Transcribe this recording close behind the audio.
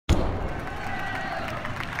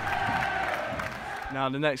Now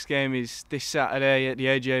the next game is this Saturday at the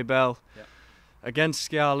AJ Bell against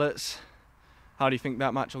Scarlets. How do you think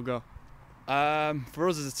that match will go? For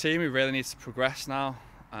us as a team, we really need to progress now.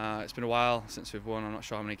 It's been a while since we've won. I'm not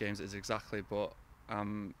sure how many games it is exactly, but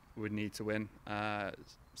we need to win.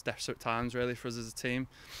 It's desperate times really for us as a team.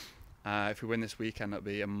 If we win this weekend, it'll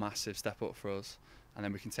be a massive step up for us, and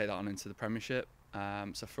then we can take that on into the Premiership.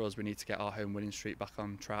 So for us, we need to get our home winning streak back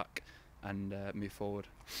on track and move forward.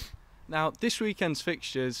 Now this weekend's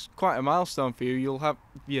fixture is quite a milestone for you. You'll have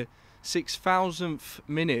your 6,000th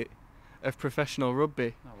minute of professional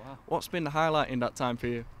rugby. Oh wow! What's been the highlight in that time for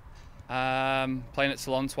you? Playing at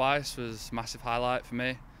Toulon twice was a massive highlight for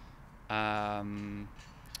me.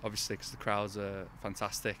 Obviously because the crowds are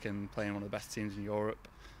fantastic, and playing one of the best teams in Europe,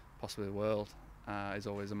 possibly the world, is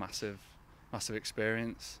always a massive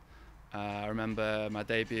experience. I remember my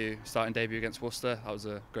starting debut against Worcester. That was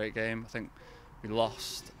a great game. I think we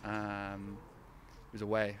lost. It was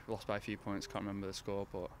away. We lost by a few points. Can't remember the score,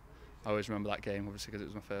 but I always remember that game, obviously, because it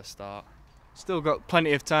was my first start. Still got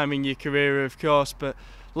plenty of time in your career, of course, but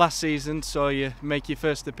last season saw you make your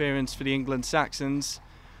first appearance for the England Saxons.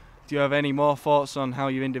 Do you have any more thoughts on how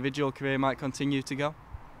your individual career might continue to go?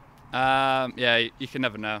 Yeah, you can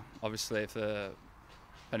never know. Obviously, if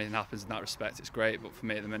anything happens in that respect, it's great. But for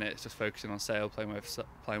me at the minute, it's just focusing on Sale, playing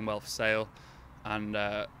well for Sale, and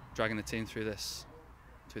dragging the team through this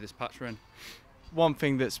patch we're in. One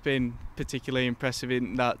thing that's been particularly impressive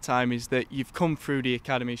in that time is that you've come through the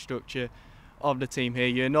academy structure of the team here.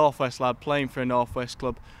 You're a North West lad playing for a North West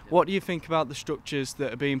club. Yep. What do you think about the structures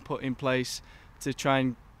that are being put in place to try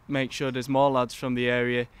and make sure there's more lads from the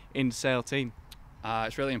area in the Sale team?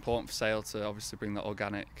 It's really important for Sale to obviously bring the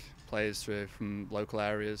organic players through from local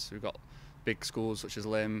areas. We've got big schools such as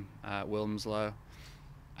Lymm, Wilmslow,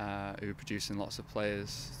 who are producing lots of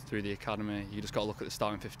players through the academy. You just got to look at the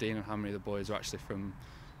starting 15 and how many of the boys are actually from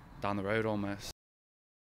down the road almost.